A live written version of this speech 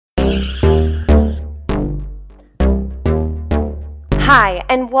Hi,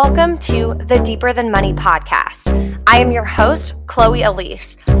 and welcome to the Deeper Than Money podcast. I am your host, Chloe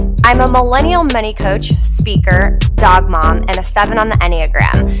Elise. I'm a millennial money coach, speaker, dog mom, and a 7 on the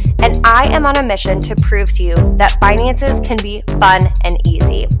Enneagram, and I am on a mission to prove to you that finances can be fun and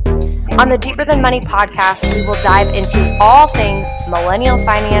easy. On the Deeper Than Money podcast, we will dive into all things millennial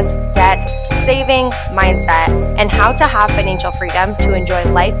finance, debt, saving, mindset, and how to have financial freedom to enjoy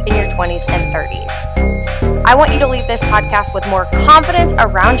life in your 20s and 30s. I want you to leave this podcast with more confidence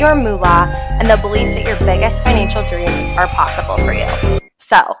around your moolah and the belief that your biggest financial dreams are possible for you.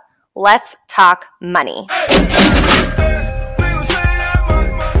 So, let's talk money.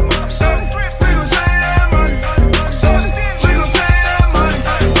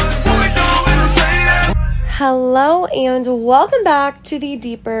 Hello and welcome back to the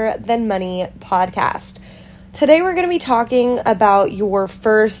Deeper Than Money podcast. Today we're going to be talking about your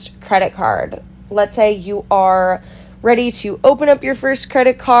first credit card. Let's say you are ready to open up your first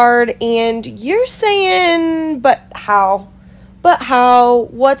credit card and you're saying, but how?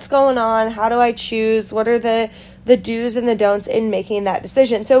 What's going on? How do I choose? What are the do's and the don'ts in making that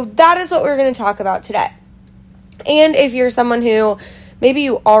decision? So that is what we're going to talk about today. And if you're someone who maybe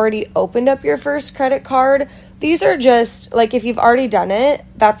you already opened up your first credit card, these are just like, if you've already done it,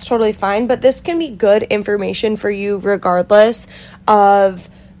 that's totally fine. But this can be good information for you regardless of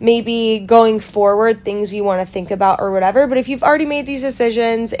maybe going forward, things you want to think about or whatever. But if you've already made these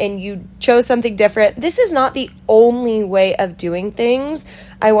decisions and you chose something different, this is not the only way of doing things.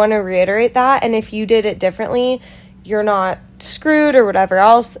 I want to reiterate that. And if you did it differently, you're not screwed or whatever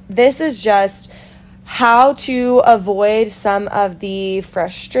else. This is just how to avoid some of the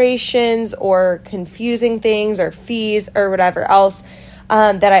frustrations or confusing things or fees or whatever else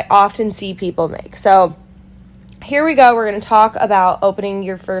that I often see people make. So here we go. We're going to talk about opening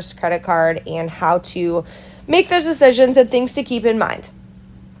your first credit card and how to make those decisions and things to keep in mind.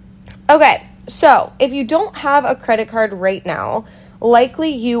 Okay, so if you don't have a credit card right now, likely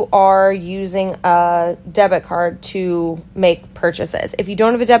you are using a debit card to make purchases. If you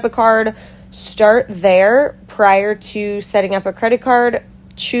don't have a debit card, start there prior to setting up a credit card.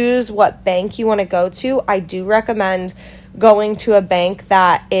 Choose what bank you want to go to. I do recommend going to a bank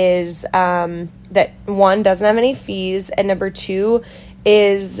that is that one, doesn't have any fees, and number two,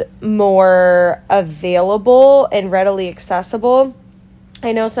 is more available and readily accessible.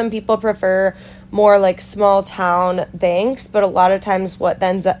 I know some people prefer more like small town banks, but a lot of times what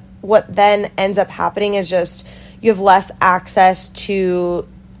then ends up happening is just you have less access to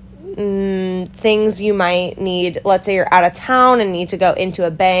things you might need. Let's say you're out of town and need to go into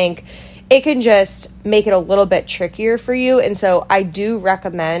a bank. It can just make it a little bit trickier for you. And so I do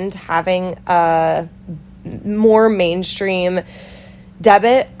recommend having a more mainstream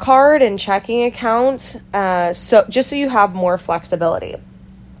debit card and checking account. So just so you have more flexibility.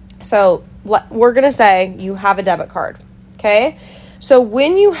 So we're going to say you have a debit card. Okay. So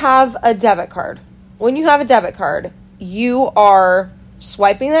when you have a debit card, you are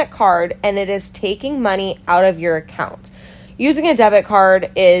swiping that card and it is taking money out of your account. Using a debit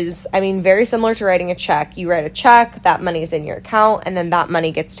card is, very similar to writing a check. You write a check, that money is in your account, and then that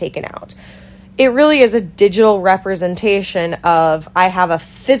money gets taken out. It really is a digital representation of I have a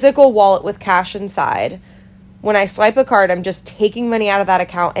physical wallet with cash inside. When I swipe a card, I'm just taking money out of that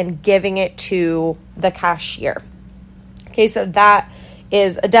account and giving it to the cashier. Okay, so that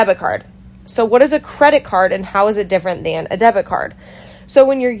is a debit card. So what is a credit card and how is it different than a debit card? So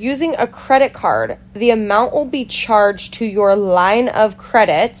when you're using a credit card, the amount will be charged to your line of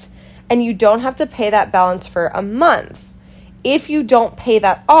credit and you don't have to pay that balance for a month. If you don't pay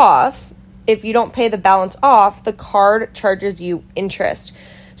the balance off, the card charges you interest.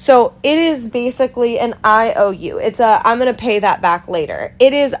 So it is basically an IOU. I'm going to pay that back later.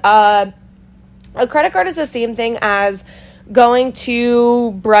 It is a credit card is the same thing as going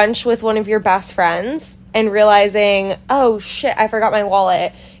to brunch with one of your best friends and realizing, oh shit, I forgot my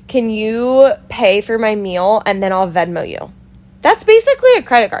wallet. Can you pay for my meal and then I'll Venmo you? That's basically a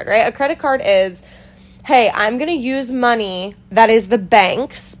credit card, right? A credit card is, hey, I'm going to use money that is the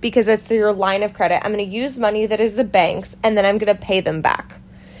bank's because it's your line of credit. I'm going to use money that is the bank's and then I'm going to pay them back.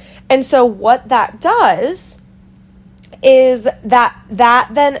 And so what that does is that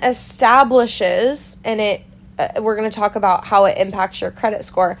then establishes, and we're going to talk about how it impacts your credit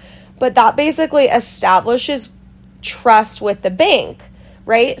score, but that basically establishes trust with the bank,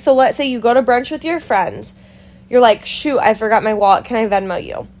 right? So let's say you go to brunch with your friends. You're like, shoot, I forgot my wallet. Can I Venmo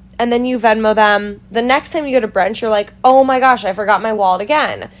you? And then you Venmo them. The next time you go to brunch, you're like, oh my gosh, I forgot my wallet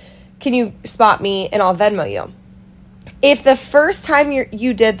again. Can you spot me and I'll Venmo you? If the first time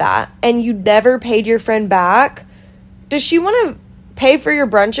you did that and you never paid your friend back, does she want to pay for your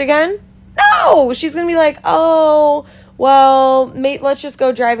brunch again? No, she's going to be like, oh, well, mate, let's just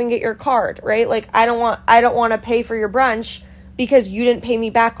go drive and get your card, right? Like, I don't want to pay for your brunch because you didn't pay me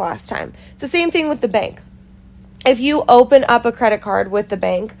back last time. It's the same thing with the bank. If you open up a credit card with the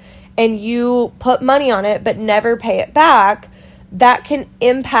bank and you put money on it but never pay it back, that can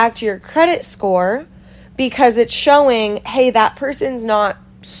impact your credit score because it's showing, hey, that person's not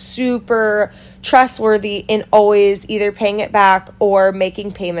super trustworthy in always either paying it back or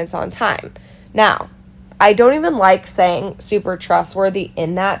making payments on time. Now, I don't even like saying super trustworthy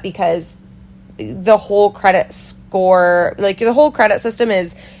in that because the whole credit score, like the whole credit system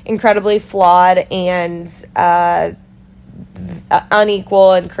is incredibly flawed and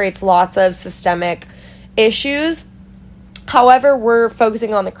unequal and creates lots of systemic issues. However, we're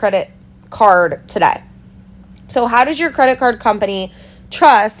focusing on the credit card today. So how does your credit card company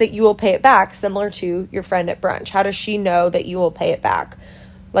trust that you will pay it back, similar to your friend at brunch? How does she know that you will pay it back?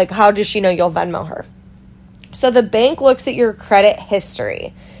 Like, how does she know you'll Venmo her? So the bank looks at your credit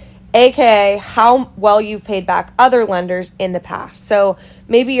history, aka how well you've paid back other lenders in the past. So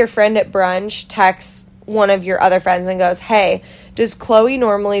maybe your friend at brunch texts one of your other friends and goes, hey, does Chloe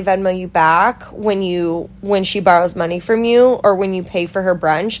normally Venmo you back when she borrows money from you or when you pay for her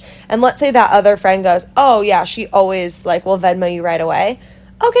brunch? And let's say that other friend goes, oh yeah, she always will Venmo you right away.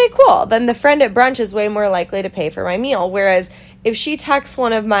 Okay, cool. Then the friend at brunch is way more likely to pay for my meal. Whereas if she texts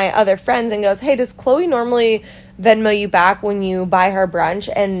one of my other friends and goes, hey, does Chloe normally Venmo you back when you buy her brunch?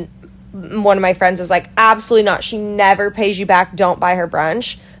 And one of my friends is like, absolutely not. She never pays you back. Don't buy her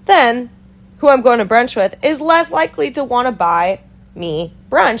brunch. Then who I'm going to brunch with is less likely to want to buy me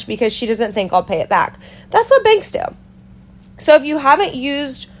brunch because she doesn't think I'll pay it back. That's what banks do. So if you haven't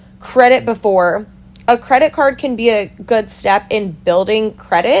used credit before, a credit card can be a good step in building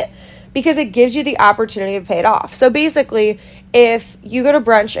credit because it gives you the opportunity to pay it off. So basically, if you go to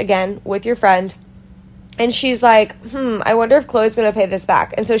brunch again with your friend and she's like, I wonder if Chloe's going to pay this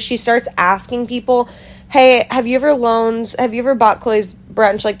back. And so she starts asking people, hey, have you ever bought Chloe's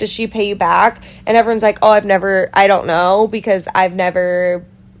brunch? Like, does she pay you back? And everyone's like, oh, I don't know because we've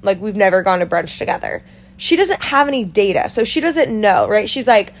never gone to brunch together. She doesn't have any data, so she doesn't know, right? She's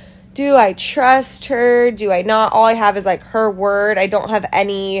like, do I trust her? Do I not? All I have is her word. I don't have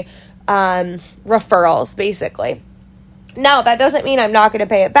any referrals, basically. Now, that doesn't mean I'm not going to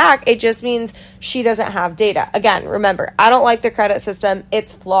pay it back. It just means she doesn't have data. Again, remember, I don't like the credit system.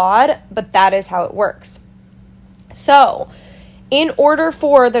 It's flawed, but that is how it works. So, in order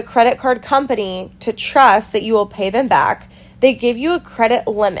for the credit card company to trust that you will pay them back, they give you a credit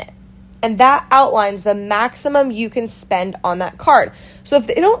limit. And that outlines the maximum you can spend on that card. So if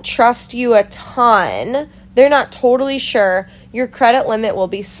they don't trust you a ton, they're not totally sure, your credit limit will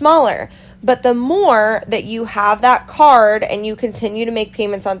be smaller. But the more that you have that card and you continue to make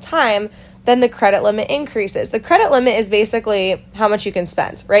payments on time, then the credit limit increases. The credit limit is basically how much you can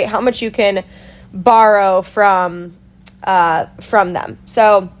spend, right? How much you can borrow from them.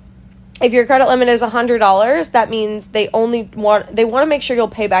 So if your credit limit is $100, that means they want to make sure you'll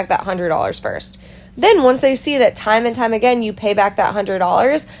pay back that $100 first. Then once they see that time and time again you pay back that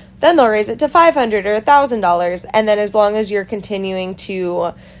 $100, then they'll raise it to $500 or $1,000. And then as long as you're continuing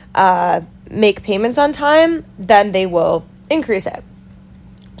to make payments on time, then they will increase it.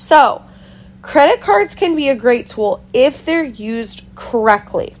 So credit cards can be a great tool if they're used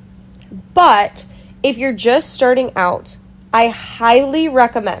correctly. But if you're just starting out, I highly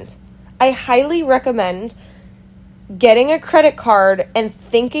recommend getting a credit card and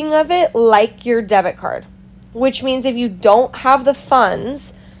thinking of it like your debit card, which means if you don't have the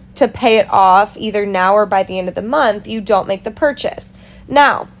funds to pay it off either now or by the end of the month, you don't make the purchase.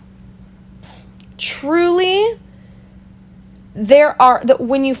 Now, truly,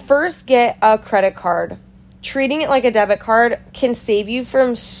 when you first get a credit card, treating it like a debit card can save you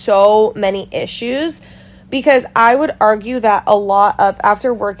from so many issues, because I would argue that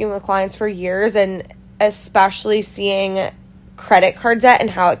after working with clients for years and especially seeing credit card debt and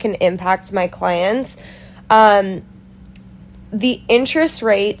how it can impact my clients, the interest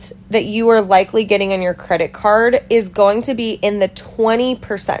rate that you are likely getting on your credit card is going to be in the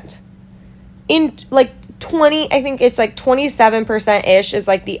 20%. I think it's 27%-ish is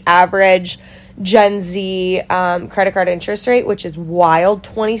the average Gen Z credit card interest rate, which is wild.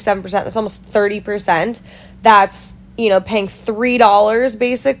 27%, that's almost 30%. That's, paying $3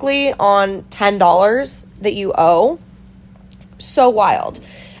 basically on $10 that you owe. So wild.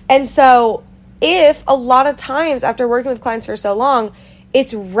 And so if a lot of times after working with clients for so long,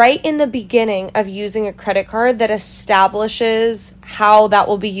 it's right in the beginning of using a credit card that establishes how that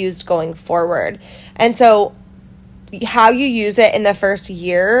will be used going forward. And so how you use it in the first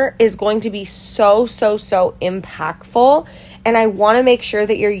year is going to be so impactful. And I want to make sure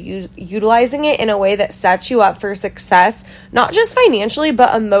that you're utilizing it in a way that sets you up for success, not just financially,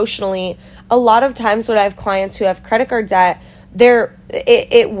 but emotionally. A lot of times when I have clients who have credit card debt,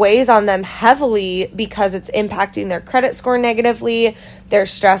 it weighs on them heavily because it's impacting their credit score negatively. They're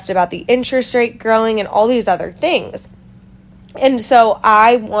stressed about the interest rate growing and all these other things. And so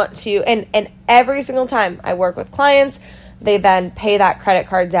I want to, and every single time I work with clients, they then pay that credit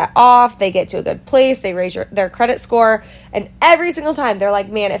card debt off. They get to a good place. They raise their credit score. And every single time they're like,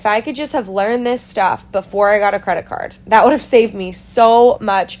 man, if I could just have learned this stuff before I got a credit card, that would have saved me so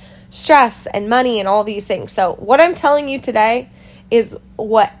much stress and money and all these things. So what I'm telling you today is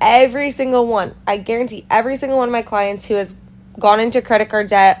what every single one, I guarantee every single one of my clients who has gone into credit card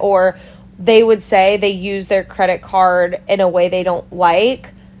debt, or they would say they use their credit card in a way they don't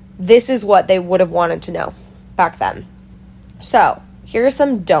like, this is what they would have wanted to know back then. So here are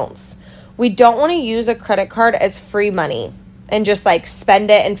some don'ts. We don't want to use a credit card as free money and just like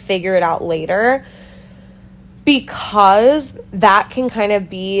spend it and figure it out later, because that can kind of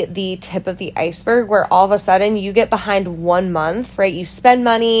be the tip of the iceberg where all of a sudden you get behind 1 month, right? You spend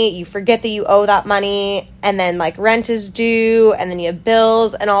money, you forget that you owe that money, and then like rent is due, and then you have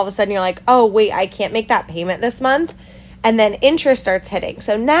bills, and all of a sudden you're like, oh wait, I can't make that payment this month. And then interest starts hitting.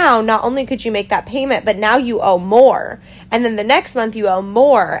 So now not only could you make that payment, but now you owe more. And then the next month you owe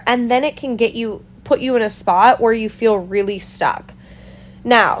more. And then it can put you in a spot where you feel really stuck.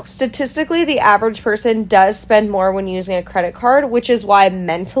 Now, statistically, the average person does spend more when using a credit card, which is why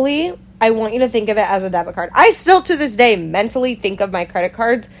mentally, I want you to think of it as a debit card. I still, to this day, mentally think of my credit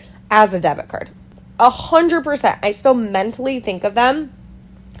cards as a debit card. 100%. I still mentally think of them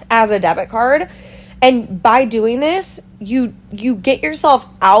as a debit card. And by doing this, you get yourself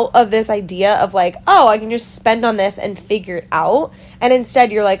out of this idea of like, oh, I can just spend on this and figure it out. And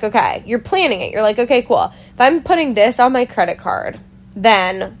instead, you're like, okay, you're planning it. You're like, okay, cool. If I'm putting this on my credit card,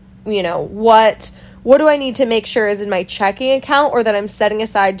 then, what do I need to make sure is in my checking account, or that I'm setting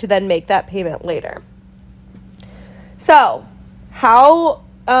aside to then make that payment later? So how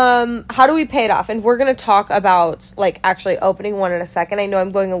do we pay it off? And we're going to talk about like actually opening one in a second. I know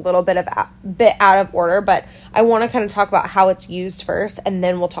I'm going a little bit out of order, but I want to kind of talk about how it's used first, and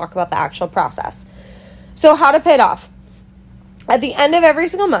then we'll talk about the actual process. So how to pay it off. At the end of every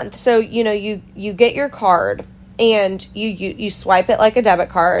single month, so you get your card and you swipe it like a debit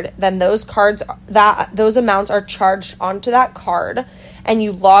card, then those amounts are charged onto that card, and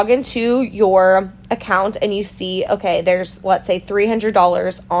you log into your account and you see, okay, there's, let's say,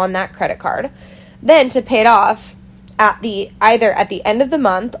 $300 on that credit card. Then to pay it off either at the end of the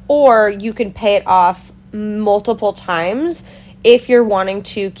month, or you can pay it off multiple times if you're wanting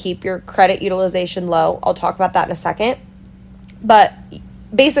to keep your credit utilization low. I'll talk about that in a second. But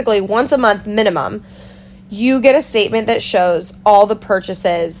basically, once a month minimum, you get a statement that shows all the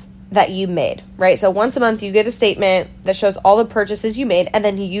purchases that you made, right? So once a month, you get a statement that shows all the purchases you made, and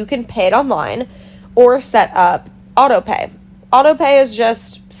then you can pay it online or set up autopay. Autopay is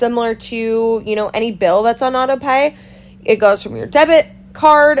just similar to, any bill that's on autopay. It goes from your debit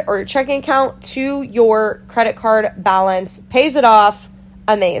card or your checking account to your credit card balance, pays it off.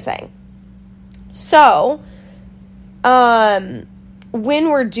 Amazing. So, when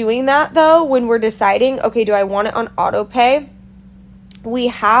we're doing that though, when we're deciding, okay, do I want it on autopay? We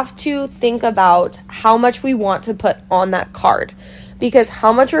have to think about how much we want to put on that card, because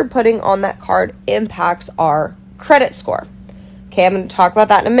how much we're putting on that card impacts our credit score. Okay, I'm going to talk about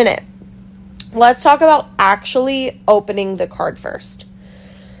that in a minute. Let's talk about actually opening the card first.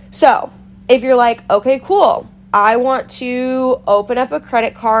 So, if you're like, okay, cool, I want to open up a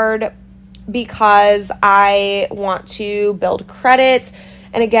credit card because I want to build credit.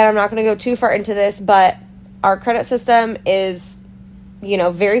 And again, I'm not going to go too far into this, but our credit system is,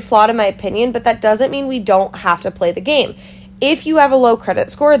 very flawed in my opinion, but that doesn't mean we don't have to play the game. If you have a low credit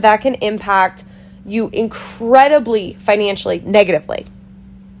score, that can impact you incredibly financially negatively.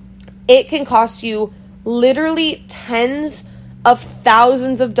 It can cost you literally tens of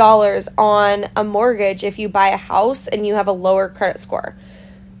thousands of dollars on a mortgage if you buy a house and you have a lower credit score,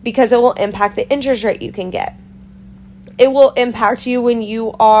 because it will impact the interest rate you can get. It will impact you when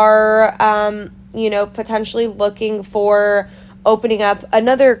you are, potentially looking for opening up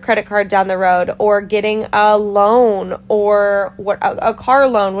another credit card down the road, or getting a loan, or a car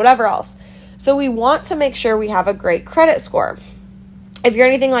loan, whatever else. So we want to make sure we have a great credit score. If you're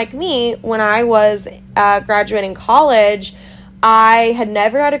anything like me, when I was graduating college, I had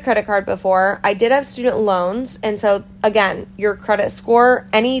never had a credit card before. I did have student loans. And so, again, your credit score,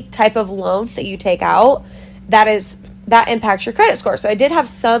 any type of loan that you take out, that is that impacts your credit score. So I did have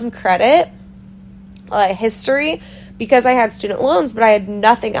some credit history because I had student loans, but I had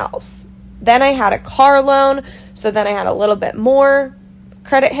nothing else. Then I had a car loan, so then I had a little bit more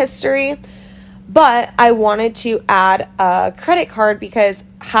credit history, but I wanted to add a credit card because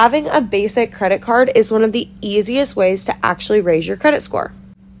having a basic credit card is one of the easiest ways to actually raise your credit score.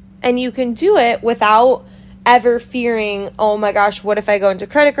 And you can do it without ever fearing, oh my gosh, what if I go into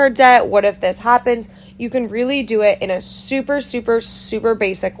credit card debt? What if this happens? You can really do it in a super, super, super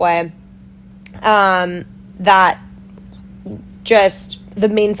basic way. That just the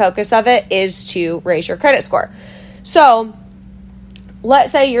main focus of it is to raise your credit score. So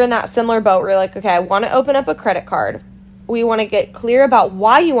let's say you're in that similar boat where you're like, okay, I want to open up a credit card. We want to get clear about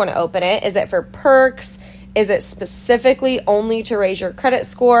why you want to open it. Is it for perks? Is it specifically only to raise your credit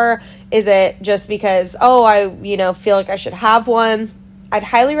score? Is it just because, I feel like I should have one? I'd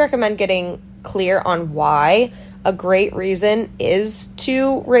highly recommend getting clear on why. A great reason is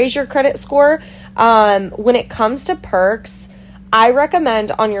to raise your credit score. When it comes to perks, I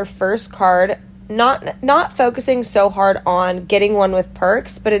recommend on your first card, not focusing so hard on getting one with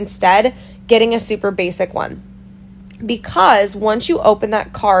perks, but instead getting a super basic one. Because once you open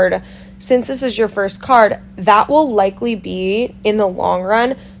that card, since this is your first card, that will likely be, in the long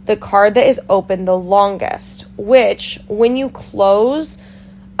run, the card that is open the longest, which when you close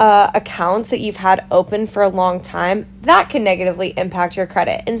accounts that you've had open for a long time, that can negatively impact your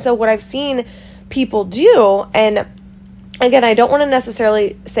credit. And so what I've seen people do, and again, I don't want to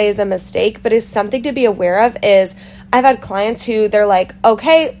necessarily say is a mistake, but is something to be aware of, is I've had clients who they're like,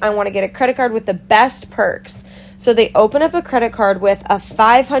 okay, I want to get a credit card with the best perks. So they open up a credit card with a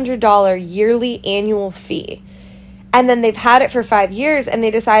 $500 yearly annual fee. And then they've had it for 5 years and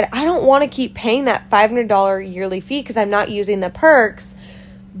they decide, I don't want to keep paying that $500 yearly fee because I'm not using the perks.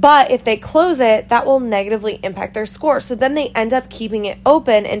 But if they close it, that will negatively impact their score. So then they end up keeping it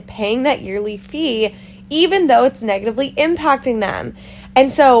open and paying that yearly fee, even though it's negatively impacting them.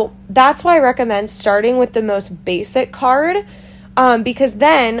 And so that's why I recommend starting with the most basic card. Because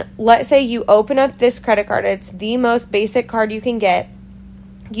then, let's say you open up this credit card. It's the most basic card you can get.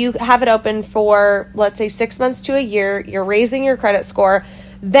 You have it open for, let's say, 6 months to a year. You're raising your credit score.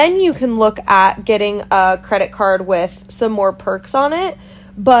 Then you can look at getting a credit card with some more perks on it.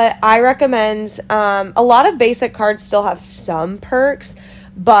 But I recommend, a lot of basic cards still have some perks,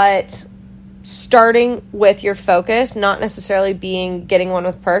 but starting with your focus, not necessarily getting one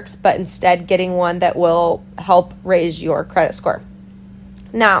with perks, but instead getting one that will help raise your credit score.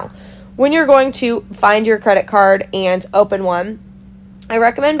 Now, when you're going to find your credit card and open one, I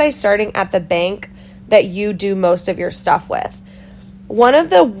recommend by starting at the bank that you do most of your stuff with. One of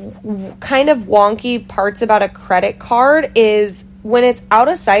the kind of wonky parts about a credit card is when it's out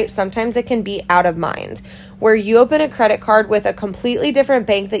of sight, sometimes it can be out of mind, where you open a credit card with a completely different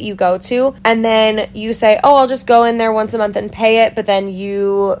bank that you go to, and then you say, I'll just go in there once a month and pay it, but then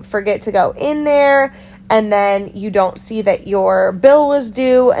you forget to go in there, and then you don't see that your bill was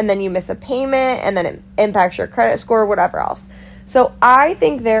due, and then you miss a payment, and then it impacts your credit score, whatever else. So I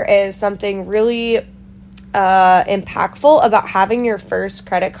think there is something really impactful about having your first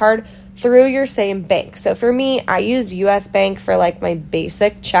credit card through your same bank. So for me, I use US Bank for like my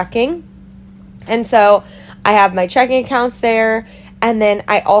basic checking. And so I have my checking accounts there. And then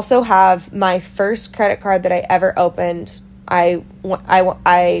I also have my first credit card that I ever opened. I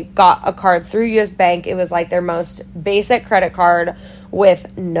got a card through US Bank. It was like their most basic credit card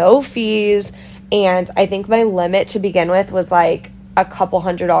with no fees. And I think my limit to begin with was like a couple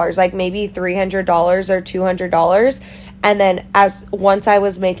 $100s, like maybe $300 or $200. And then once I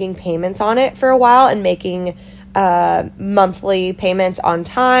was making payments on it for a while and making monthly payments on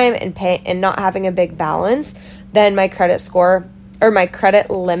time and not having a big balance, then my credit score or my credit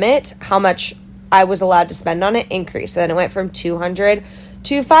limit, how much I was allowed to spend on it, increased. So then it went from $200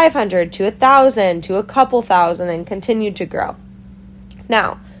 to $500 to $1,000 to a couple thousand and continued to grow.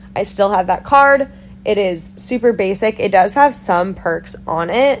 Now, I still have that card. It is super basic. It does have some perks on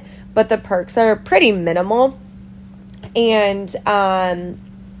it, but the perks are pretty minimal. And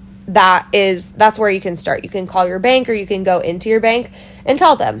that's where you can start. You can call your bank or you can go into your bank and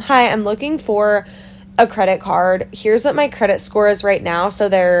tell them, hi, I'm looking for a credit card. Here's what my credit score is right now. So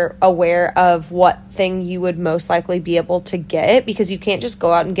they're aware of what thing you would most likely be able to get, because you can't just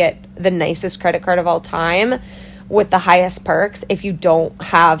go out and get the nicest credit card of all time with the highest perks if you don't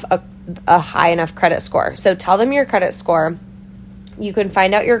have a high enough credit score. So tell them your credit score. You can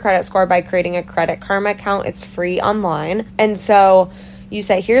find out your credit score by creating a Credit Karma account. It's free online. And so you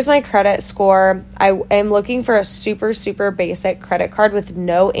say, here's my credit score. I am looking for a super, super basic credit card with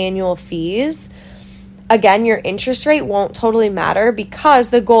no annual fees. again, your interest rate won't totally matter because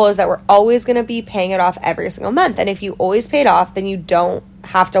the goal is that we're always going to be paying it off every single month. And if you always pay it off, then you don't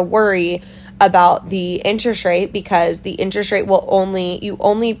have to worry about the interest rate, because the interest rate you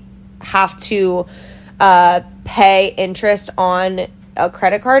only have to pay interest on a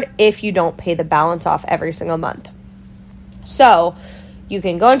credit card if you don't pay the balance off every single month. So you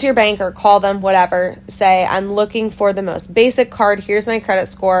can go into your bank or call them, whatever, say, I'm looking for the most basic card. Here's my credit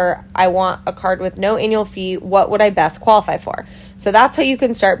score. I want a card with no annual fee. What would I best qualify for? So that's how you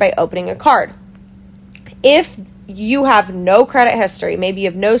can start, by opening a card. If you have no credit history, maybe you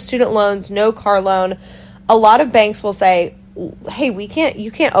have no student loans, no car loan, a lot of banks will say, hey,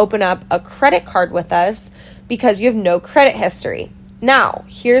 you can't open up a credit card with us because you have no credit history. Now,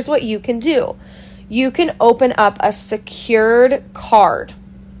 here's what you can do. You can open up a secured card,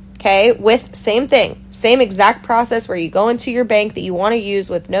 okay, with same thing, same exact process, where you go into your bank that you want to use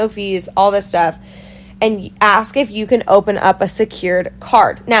with no fees, all this stuff, and ask if you can open up a secured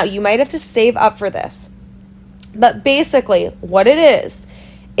card. Now, you might have to save up for this, but basically what it is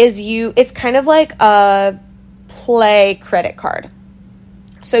it's kind of like a play credit card.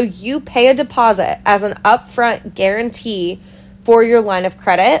 So you pay a deposit as an upfront guarantee for your line of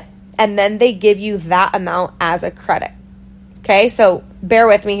credit, and then they give you that amount as a credit. Okay, so bear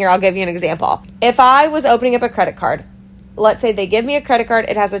with me here. I'll give you an example. If I was opening up a credit card, let's say they give me a credit card,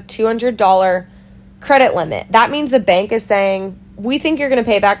 it has a $200 credit limit. That means the bank is saying, we think you're going to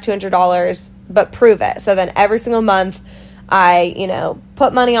pay back $200, but prove it. So then every single month, I,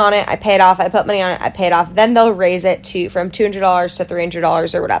 put money on it, I pay it off, I put money on it, I pay it off. Then they'll raise it from $200 to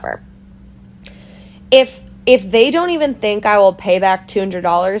 $300 or whatever. If they don't even think I will pay back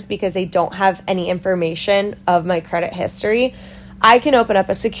 $200 because they don't have any information of my credit history, I can open up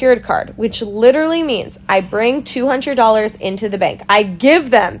a secured card, which literally means I bring $200 into the bank. I give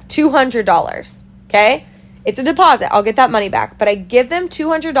them $200, okay? It's a deposit. I'll get that money back, but I give them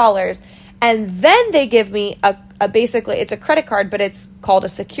 $200, and then they give me basically, it's a credit card, but it's called a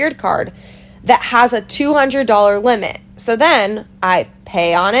secured card that has a $200 limit. So then I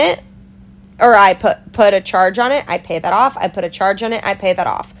pay on it, or I put a charge on it, I pay that off. I put a charge on it, I pay that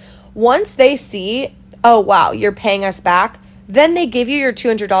off. Once they see, oh, wow, you're paying us back, then they give you your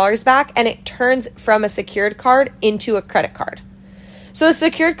 $200 back, and it turns from a secured card into a credit card. So a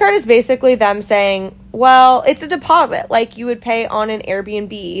secured card is basically them saying, well, it's a deposit like you would pay on an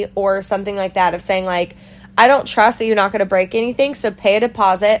Airbnb or something like that, of saying like, I don't trust that you're not going to break anything, so pay a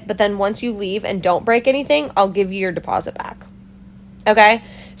deposit, but then once you leave and don't break anything, I'll give you your deposit back. Okay?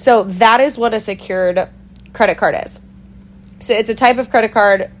 So that is what a secured credit card is. So it's a type of credit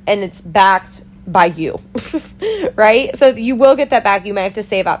card, and it's backed by you, right? So you will get that back. You might have to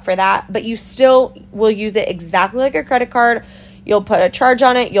save up for that, but you still will use it exactly like a credit card. You'll put a charge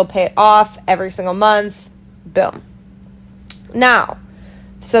on it. You'll pay it off every single month. Boom. Now,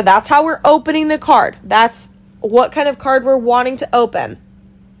 so that's how we're opening the card. That's what kind of card we're wanting to open.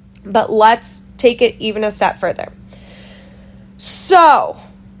 But let's take it even a step further. So,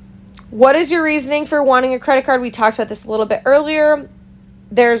 what is your reasoning for wanting a credit card? We talked about this a little bit earlier.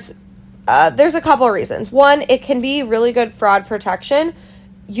 There's a couple of reasons. One, it can be really good fraud protection.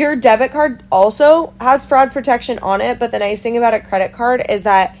 Your debit card also has fraud protection on it, but the nice thing about a credit card is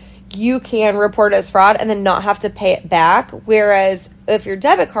that you can report it as fraud and then not have to pay it back. Whereas if your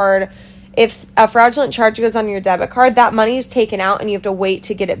debit card, if a fraudulent charge goes on your debit card, that money is taken out and you have to wait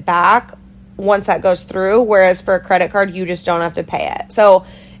to get it back once that goes through. Whereas for a credit card, you just don't have to pay it. So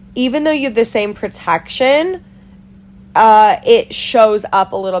even though you have the same protection, it shows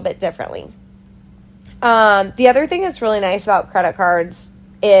up a little bit differently. The other thing that's really nice about credit cards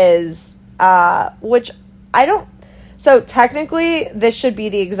is, so technically this should be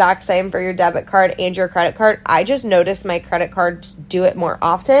the exact same for your debit card and your credit card. I just noticed my credit cards do it more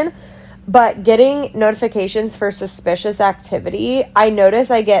often, but getting notifications for suspicious activity, I notice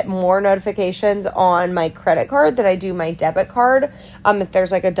I get more notifications on my credit card than I do my debit card, if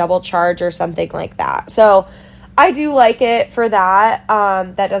there's like a double charge or something like that. So I do like it for that.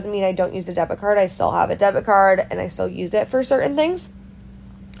 That doesn't mean I don't use a debit card. I still have a debit card and I still use it for certain things.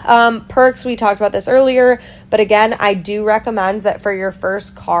 Perks, we talked about this earlier, but again, I do recommend that for your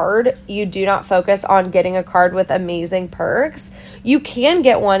first card, you do not focus on getting a card with amazing perks. You can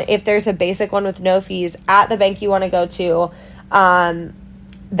get one if there's a basic one with no fees at the bank you want to go to,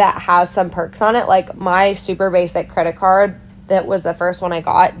 that has some perks on it. Like my super basic credit card that was the first one I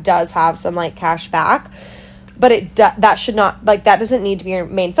got does have some like cash back, but that should not, like, that doesn't need to be your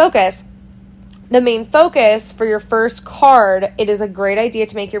main focus. The main focus for your first card, it is a great idea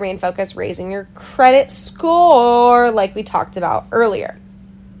to make your main focus raising your credit score like we talked about earlier.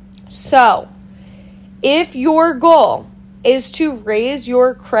 So, If your goal is to raise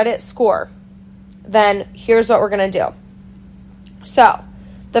your credit score, then here's what we're going to do. So,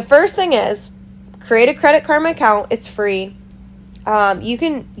 the first thing is create a Credit Karma account. It's free.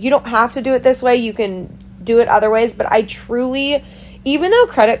 You don't have to do it this way. You can do it other ways, but I truly, even though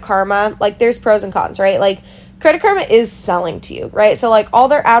Credit Karma, like there's pros and cons, right? Like Credit Karma is selling to you, right? So like all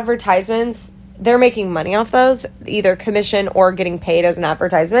their advertisements, they're making money off those, either commission or getting paid as an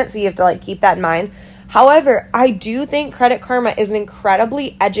advertisement. So you have to like keep that in mind. However, I do think Credit Karma is an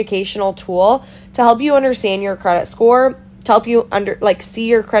incredibly educational tool to help you understand your credit score, to help you see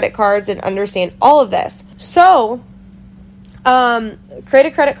your credit cards and understand all of this. So, create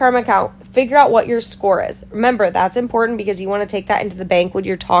a Credit Karma account, figure out what your score is. Remember, that's important because you want to take that into the bank when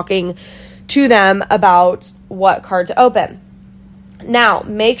you're talking to them about what card to open. Now,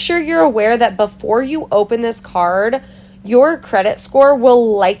 make sure you're aware that before you open this card, your credit score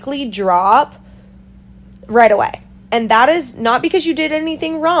will likely drop right away. And that is not because you did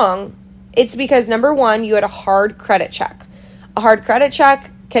anything wrong. It's because, number one, you had a hard credit check. A hard credit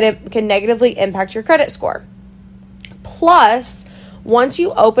check can negatively impact your credit score. Plus, once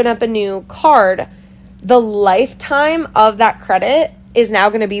you open up a new card, the lifetime of that credit is now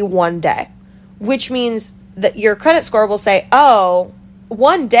going to be 1 day, which means that your credit score will say, oh,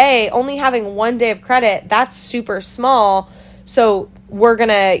 1 day, only having 1 day of credit, that's super small. So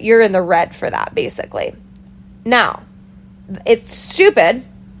you're in the red for that, basically. Now, it's stupid.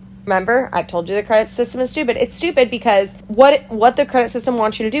 Remember, I told you the credit system is stupid. It's stupid because what the credit system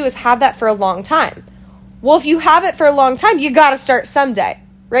wants you to do is have that for a long time. Well, if you have it for a long time, you got to start someday,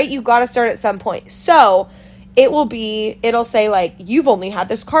 right? You got to start at some point. So it'll say like, you've only had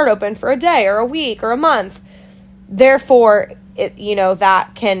this card open for a day or a week or a month. Therefore,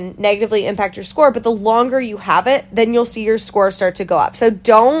 that can negatively impact your score. But the longer you have it, then you'll see your score start to go up. So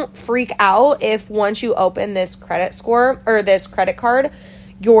don't freak out if once you open this credit score or this credit card,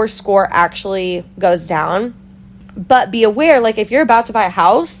 your score actually goes down. But be aware, like if you're about to buy a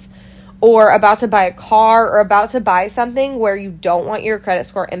house or about to buy a car or about to buy something where you don't want your credit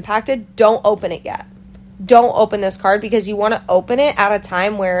score impacted, don't open it yet. Don't open this card because you want to open it at a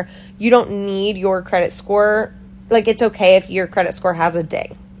time where you don't need your credit score. Like it's okay if your credit score has a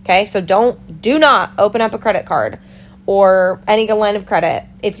ding. Okay, so do not open up a credit card or any line of credit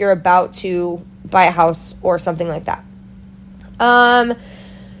if you're about to buy a house or something like that.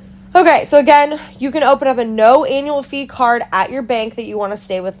 Okay, so again, you can open up a no annual fee card at your bank that you want to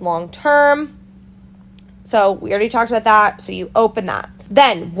stay with long term. So we already talked about that. So you open that.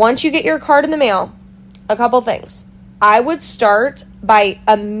 Then once you get your card in the mail, a couple things. I would start by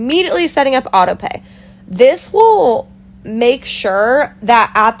immediately setting up autopay. This will make sure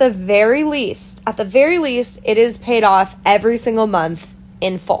that at the very least, it is paid off every single month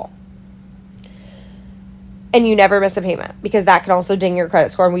in full. And you never miss a payment because that can also ding your credit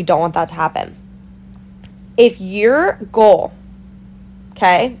score and we don't want that to happen. If your goal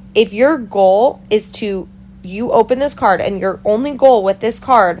is you open this card and your only goal with this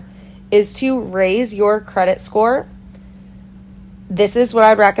card is to raise your credit score, this is what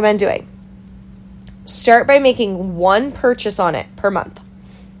I'd recommend doing. Start by making one purchase on it per month.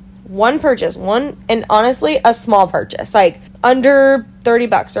 One purchase, and honestly, a small purchase, like under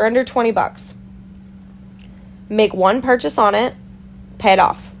 $30 or under $20. Make one purchase on it, pay it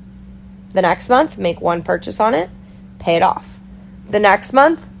off. The next month, make one purchase on it, pay it off. The next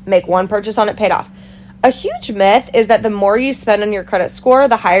month, make one purchase on it, pay it off. A huge myth is that the more you spend on your credit score,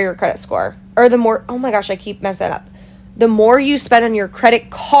 the higher your credit score. Or the more, oh my gosh, I keep messing that up. The more you spend on your credit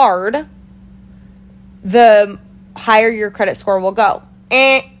card, the higher your credit score will go.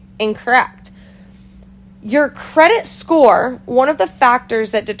 Incorrect. Your credit score, one of the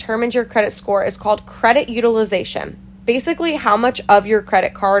factors that determines your credit score is called credit utilization. Basically, how much of your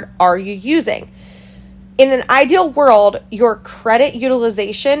credit card are you using? In an ideal world, your credit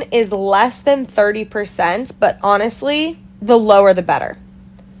utilization is less than 30%, but honestly, the lower the better.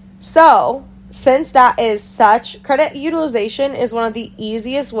 So, since that is such, credit utilization is one of the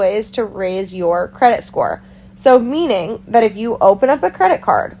easiest ways to raise your credit score. So, meaning that if you open up a credit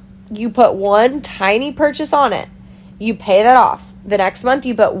card, you put one tiny purchase on it, you pay that off. The next month,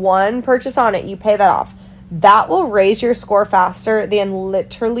 you put one purchase on it, you pay that off. That will raise your score faster than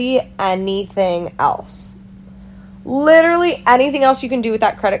literally anything else. Literally anything else you can do with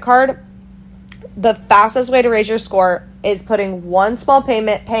that credit card, the fastest way to raise your score is putting one small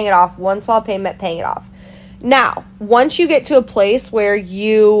payment, paying it off, one small payment, paying it off. Now, once you get to a place where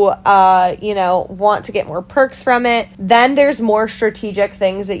you, want to get more perks from it, then there's more strategic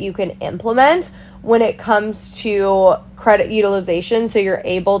things that you can implement when it comes to credit utilization. So you're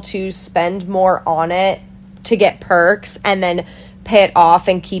able to spend more on it to get perks and then pay it off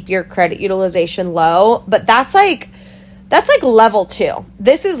and keep your credit utilization low. But that's like level 2.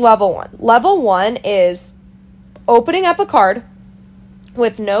 This is level 1. Level 1 is opening up a card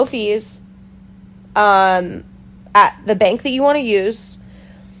with no fees at the bank that you want to use,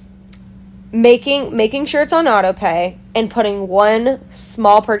 making sure it's on auto pay, and putting one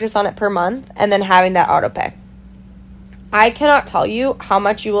small purchase on it per month, and then having that auto pay. I cannot tell you how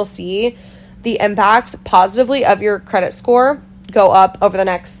much you will see the impact positively of your credit score go up over the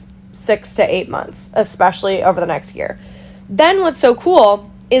next 6 to 8 months, especially over the next year. Then what's so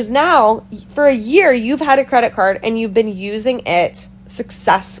cool is now for a year you've had a credit card and you've been using it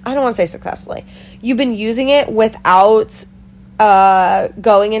I don't want to say successfully. You've been using it without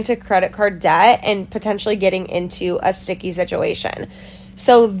going into credit card debt and potentially getting into a sticky situation.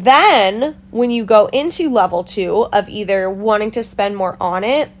 So then when you go into level 2 of either wanting to spend more on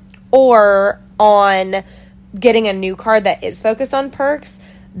it or on getting a new card that is focused on perks,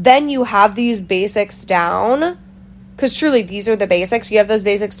 then you have these basics down, because truly these are the basics. You have those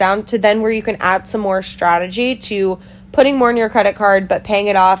basics down to then where you can add some more strategy to putting more in your credit card, but paying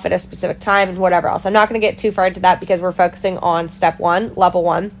it off at a specific time and whatever else. I'm not going to get too far into that because we're focusing on step 1, level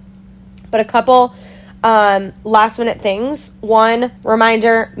 1. But a couple last minute things. 1,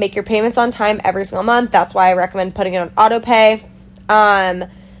 reminder, make your payments on time every single month. That's why I recommend putting it on auto pay.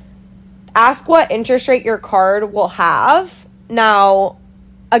 Ask what interest rate your card will have. Now,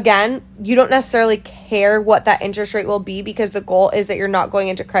 again, you don't necessarily care what that interest rate will be because the goal is that you're not going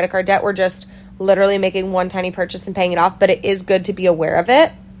into credit card debt. We're just literally making one tiny purchase and paying it off, but it is good to be aware of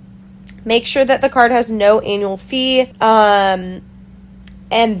it. Make sure that the card has no annual fee. And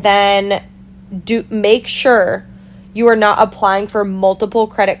then make sure you are not applying for multiple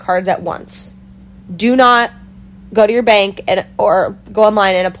credit cards at once. Do not go to your bank or go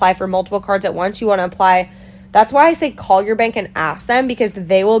online and apply for multiple cards at once. You want to apply. That's why I say call your bank and ask them, because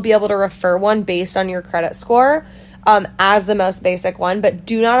they will be able to refer one based on your credit score as the most basic one. But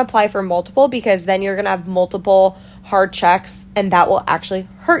do not apply for multiple, because then you're going to have multiple hard checks and that will actually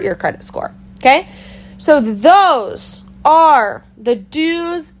hurt your credit score. Okay? So those are the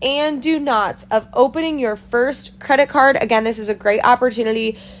do's and do nots of opening your first credit card. Again, this is a great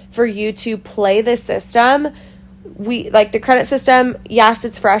opportunity for you to play the system. We like the credit system. Yes,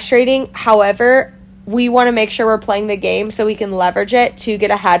 it's frustrating. However, we want to make sure we're playing the game so we can leverage it to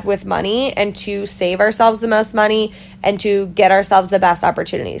get ahead with money and to save ourselves the most money and to get ourselves the best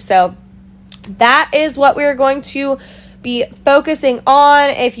opportunities. So that is what we're going to be focusing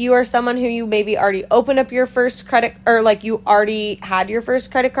on. If you are someone who you maybe already opened up your first credit, or like you already had your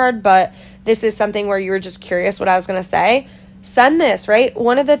first credit card, but this is something where you were just curious what I was going to say, send this, right?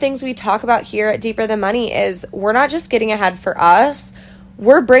 One of the things we talk about here at Deeper Than Money is we're not just getting ahead for us.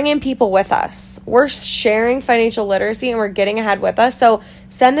 We're bringing people with us. We're sharing financial literacy and we're getting ahead with us. So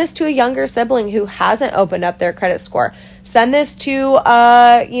send this to a younger sibling who hasn't opened up their credit score. Send this to,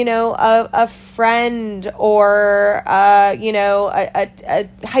 a friend or, a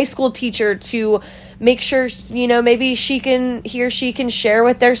high school teacher to make sure, maybe he or she can share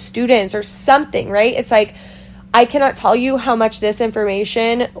with their students or something, right? It's like, I cannot tell you how much this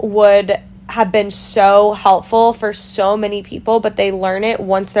information would have been so helpful for so many people, but they learn it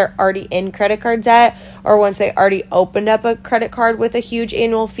once they're already in credit card debt or once they already opened up a credit card with a huge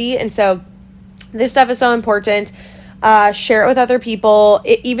annual fee. And so this stuff is so important. Share it with other people.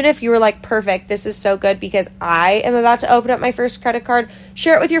 Even if you were like, perfect, this is so good because I am about to open up my first credit card,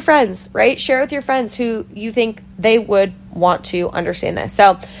 share it with your friends, right? Share it with your friends who you think they would want to understand this.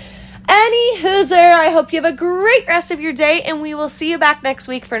 So any hooser, I hope you have a great rest of your day, and we will see you back next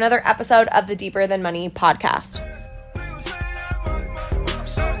week for another episode of the Deeper Than Money podcast.